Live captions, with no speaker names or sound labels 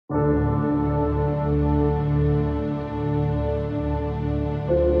Tom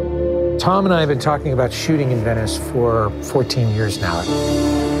and I have been talking about shooting in Venice for 14 years now.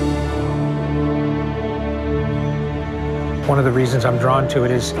 One of the reasons I'm drawn to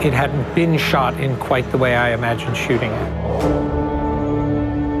it is it hadn't been shot in quite the way I imagined shooting it.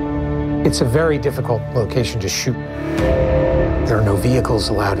 It's a very difficult location to shoot. There are no vehicles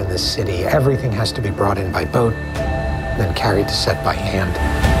allowed in this city. Everything has to be brought in by boat, then carried to set by hand.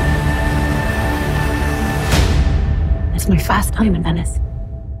 It's my first time in Venice.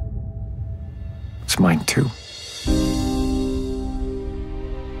 It's mine too.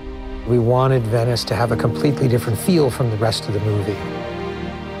 We wanted Venice to have a completely different feel from the rest of the movie.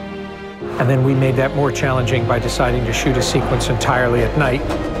 And then we made that more challenging by deciding to shoot a sequence entirely at night.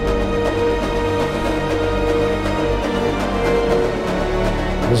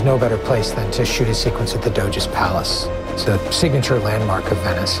 There's no better place than to shoot a sequence at the Doge's Palace. It's a signature landmark of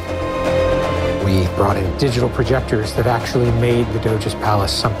Venice. We brought in digital projectors that actually made the Doge's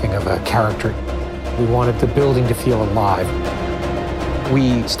Palace something of a character. We wanted the building to feel alive.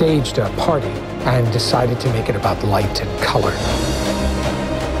 We staged a party and decided to make it about light and color.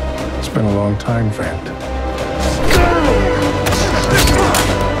 It's been a long time, Vant.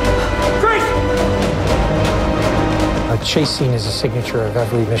 A chase scene is a signature of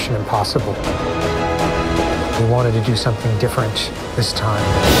every Mission Impossible. We wanted to do something different this time.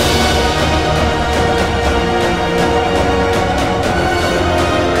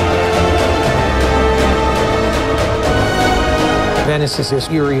 Venice is this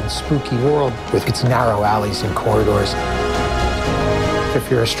eerie and spooky world with its narrow alleys and corridors. If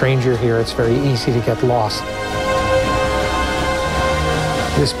you're a stranger here, it's very easy to get lost.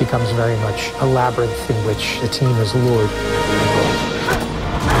 This becomes very much a labyrinth in which the team is lured.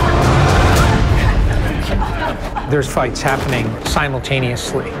 There's fights happening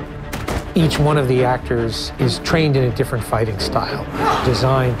simultaneously. Each one of the actors is trained in a different fighting style,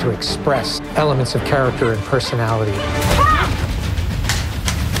 designed to express elements of character and personality.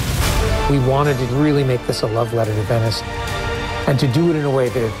 We wanted to really make this a love letter to Venice and to do it in a way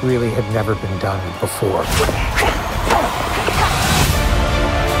that it really had never been done before.